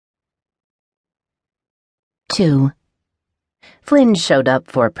2. Flynn showed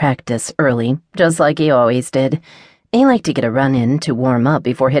up for practice early, just like he always did. He liked to get a run in to warm up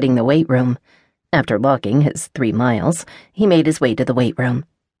before hitting the weight room. After walking his 3 miles, he made his way to the weight room.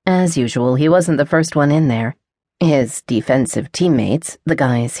 As usual, he wasn't the first one in there. His defensive teammates, the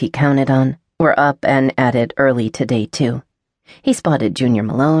guys he counted on, were up and at it early today, too. He spotted Junior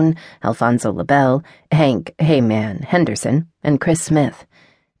Malone, Alfonso LaBelle, Hank "Hey-Man" Henderson, and Chris Smith.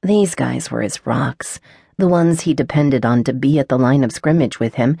 These guys were his rocks, the ones he depended on to be at the line of scrimmage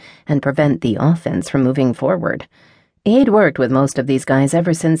with him and prevent the offense from moving forward. He'd worked with most of these guys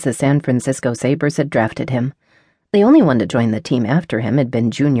ever since the San Francisco Sabres had drafted him. The only one to join the team after him had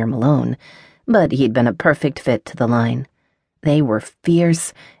been Junior Malone, but he'd been a perfect fit to the line. They were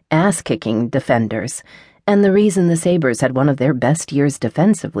fierce, ass-kicking defenders, and the reason the Sabres had one of their best years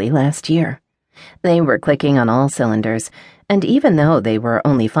defensively last year. They were clicking on all cylinders, and even though they were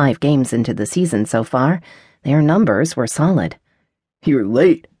only 5 games into the season so far, their numbers were solid. "You're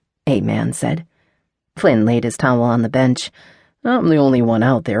late," A-Man said. Flynn laid his towel on the bench. "I'm the only one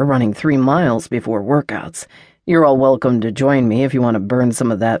out there running 3 miles before workouts. You're all welcome to join me if you want to burn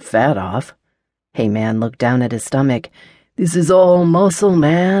some of that fat off." A-Man looked down at his stomach. "This is all muscle,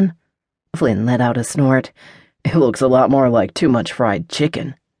 man." Flynn let out a snort. "It looks a lot more like too much fried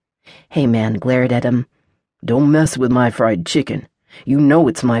chicken." A-Man glared at him. "Don't mess with my fried chicken. You know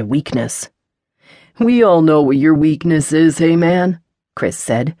it's my weakness." "We all know what your weakness is, A-Man," Chris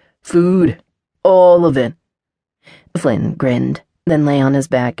said. "Food. All of it." Flynn grinned, then lay on his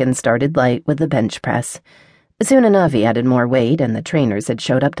back and started light with the bench press. Soon enough he added more weight, and the trainers had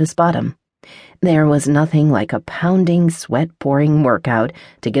showed up to spot him. There was nothing like a pounding, sweat-pouring workout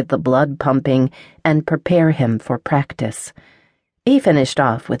to get the blood pumping and prepare him for practice. He finished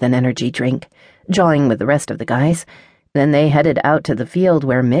off with an energy drink, jawing with the rest of the guys. Then they headed out to the field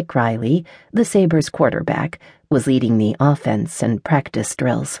where Mick Riley, the Sabres quarterback, was leading the offense and practice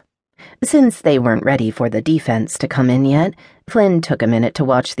drills. Since they weren't ready for the defense to come in yet, Flynn took a minute to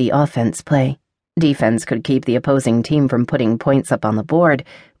watch the offense play. Defense could keep the opposing team from putting points up on the board,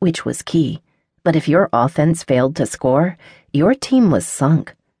 which was key. But if your offense failed to score, your team was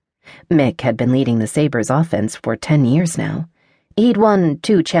sunk. Mick had been leading the Sabres offense for 10 years now. He'd won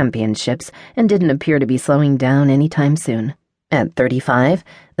 2 championships and didn't appear to be slowing down anytime soon. At 35,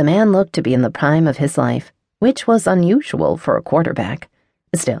 the man looked to be in the prime of his life, which was unusual for a quarterback.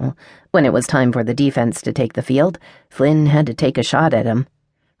 Still, when it was time for the defense to take the field, Flynn had to take a shot at him.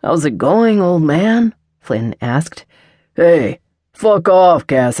 "How's it going, old man?" Flynn asked. "Hey, fuck off,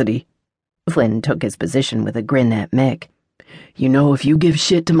 Cassidy." Flynn took his position with a grin at Mick. "You know, if you give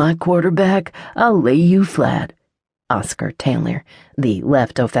shit to my quarterback, I'll lay you flat." Oscar Taylor, the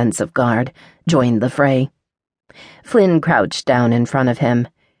left offensive guard, joined the fray. Flynn crouched down in front of him.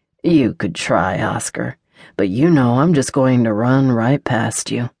 "You could try, Oscar, but you know I'm just going to run right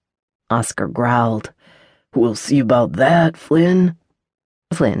past you." Oscar growled. "We'll see about that, Flynn."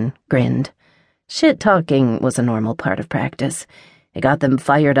 Flynn grinned. Shit-talking was a normal part of practice. It got them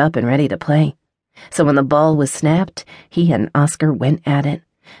fired up and ready to play. So when the ball was snapped, he and Oscar went at it.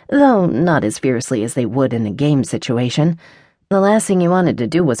 Though not as fiercely as they would in a game situation. The last thing you wanted to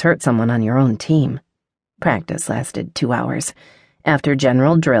do was hurt someone on your own team. Practice lasted 2 hours. After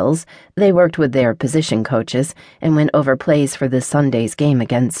general drills, they worked with their position coaches and went over plays for this Sunday's game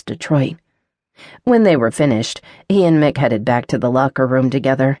against Detroit. When they were finished, he and Mick headed back to the locker room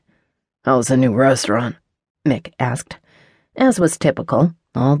together. "How's the new restaurant?" Mick asked. As was typical,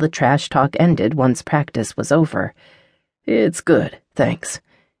 all the trash talk ended once practice was over. "It's good, thanks.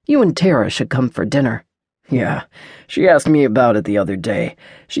 You and Tara should come for dinner." "Yeah, she asked me about it the other day.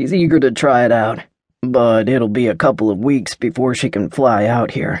 She's eager to try it out, but it'll be a couple of weeks before she can fly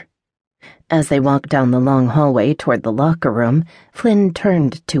out here." As they walked down the long hallway toward the locker room, Flynn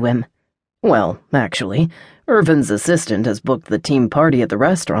turned to him. "Well, actually, Irvin's assistant has booked the team party at the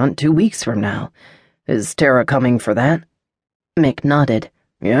restaurant 2 weeks from now. Is Tara coming for that?" Mick nodded.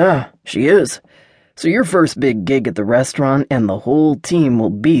 "Yeah, she is. So your first big gig at the restaurant and the whole team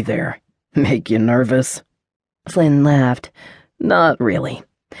will be there. Make you nervous?" Flynn laughed. "Not really.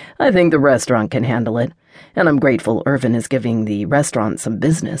 I think the restaurant can handle it, and I'm grateful Irvin is giving the restaurant some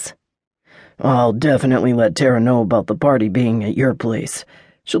business. I'll definitely let Tara know about the party being at your place.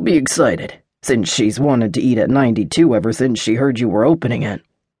 She'll be excited, since she's wanted to eat at 92 ever since she heard you were opening it."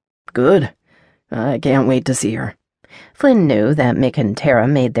 "Good. I can't wait to see her." Flynn knew that Mick and Tara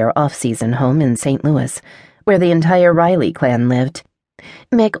made their off-season home in St. Louis, where the entire Riley clan lived.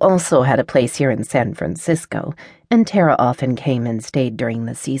 Mick also had a place here in San Francisco, and Tara often came and stayed during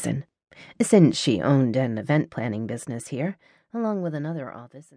the season, since she owned an event planning business here, along with another office.